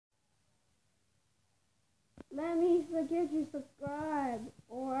Let me forget you subscribe,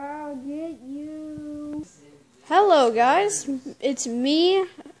 or I'll get you. Hello guys, it's me,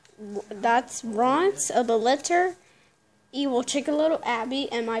 that's Ronce of the letter Evil Chicken Little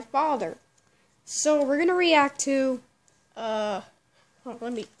Abby and my father. So we're gonna react to, hold on,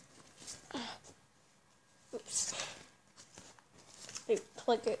 let me, oops,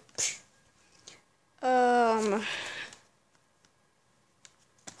 click it, hold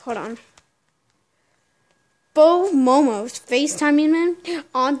on. Both momos facetiming men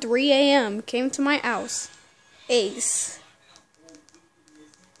on 3 a.m. came to my house. Ace.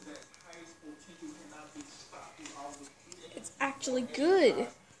 It's actually good,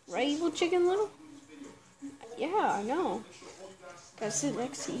 right, Evil Chicken Little? Yeah, I know. Gotta sit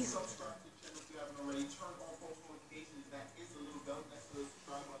next to you.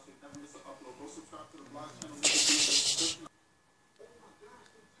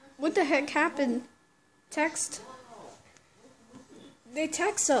 What the heck happened? Text? They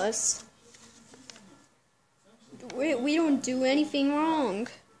text us. We don't do anything wrong.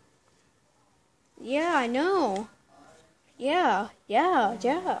 Yeah, I know. Yeah.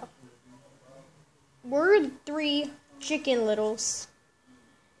 We're the 3 chicken littles.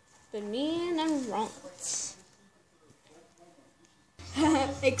 But me and I'm Ronce.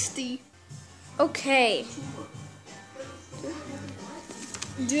 XD. Okay.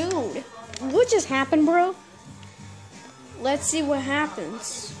 Dude, what just happened, bro? Let's see what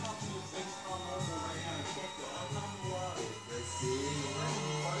happens.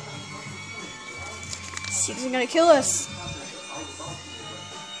 He's gonna kill us.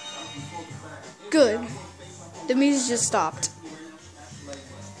 Good. The music just stopped.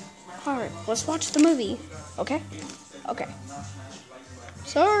 Alright, let's watch the movie. Okay? Okay.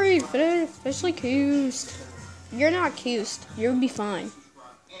 Sorry, officially accused. You're not accused. You'll be fine.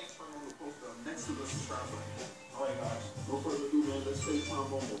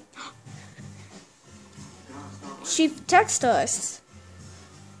 She texted us.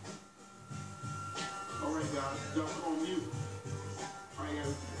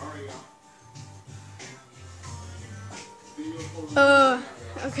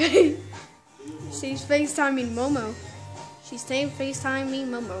 Okay. She's FaceTiming Momo. She's saying FaceTiming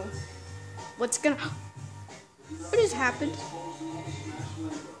Momo. What just happened?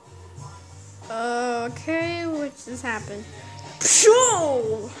 Okay, what just happened?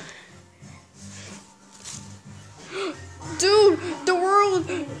 Pshoo! Dude, the world,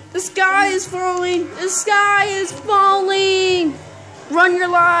 the sky is falling. The sky is falling. Run your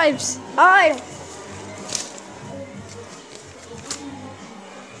lives.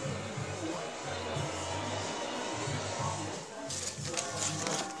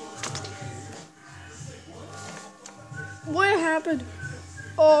 What happened?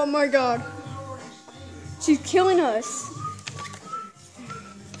 Oh my god. She's killing us.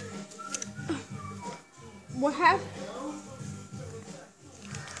 What happened?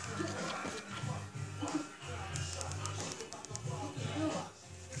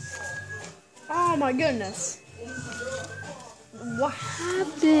 Oh my goodness. What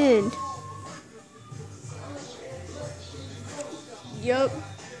happened? Yup,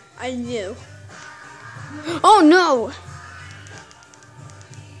 I knew. Oh no!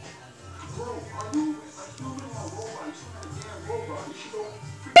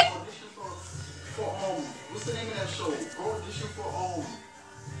 What's the name of that show? Go audition for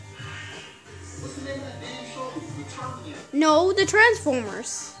what's the name of that damn show? The Terminator. No, the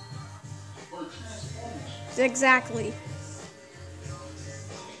Transformers. Or the Transformers. Exactly.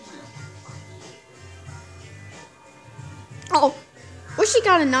 Oh, what, she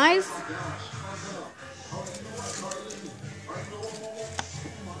got a knife?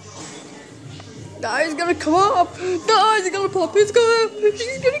 The eye's gonna come up. The eye's gonna pop. She's gonna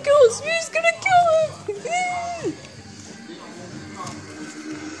kill us. She's gonna kill us.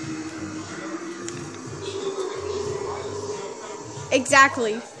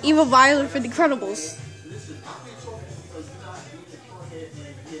 Exactly. Evil Violet for the Incredibles.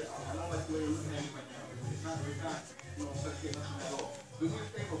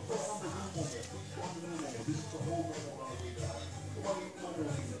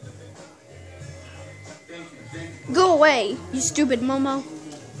 Go away, you stupid Momo.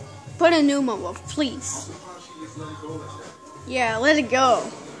 Put a new Momo, please. Yeah, let it go.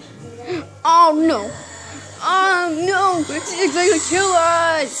 Oh no. Oh no, it's gonna kill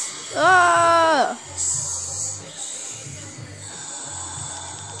us. Ah.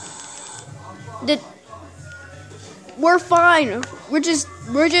 We're fine. We're just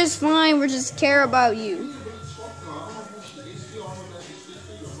fine. We just care about you.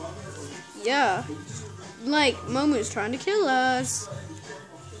 Yeah. like Momo's trying to kill us.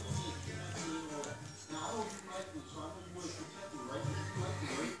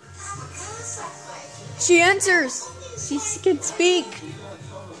 She answers. She can speak.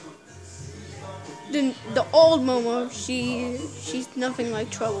 The old Momo, she's nothing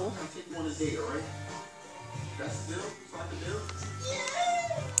like trouble.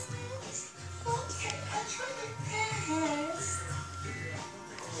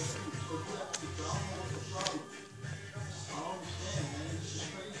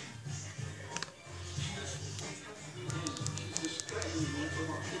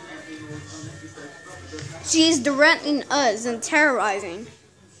 She's directing us and terrorizing.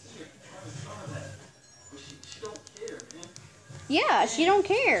 Yeah, she don't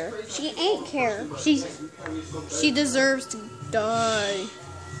care. She ain't care. She deserves to die.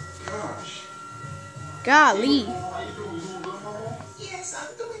 Golly. Yes,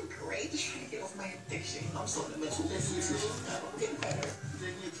 I'm doing great. Just trying to get off my addiction. I'm starting to mental issues. I'm getting better. You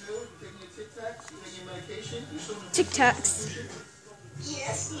taking your pill? You taking your Tic Tacs? You taking your medication? Tic Tacs.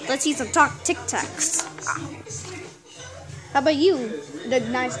 Yes. Let's eat some Tic Tacs. How about you? The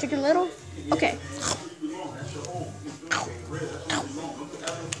nice Ticker Little? Okay.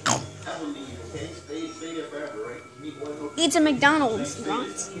 Eat some McDonald's,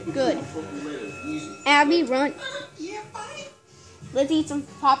 Runt. Good. Abby, Runt. Let's eat some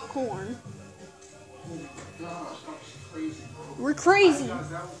popcorn. We're crazy.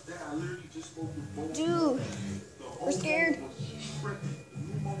 Dude, we're scared.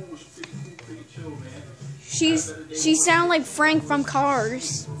 She sound like Frank from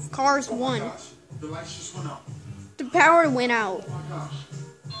Cars. Cars 1. The power went out.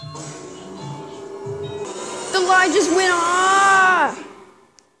 The light just went off.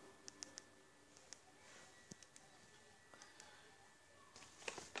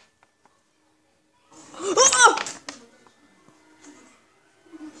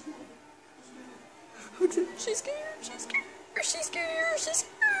 She's scared. She's scared. She's scared. She's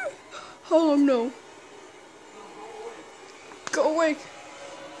scared. Oh no. Go away.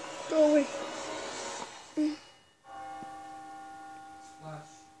 Go away.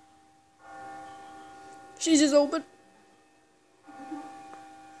 She's just open.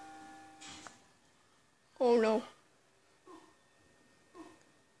 Oh no.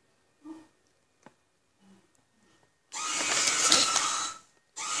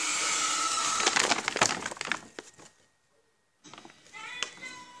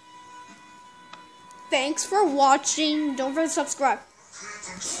 Thanks for watching. Don't forget to subscribe.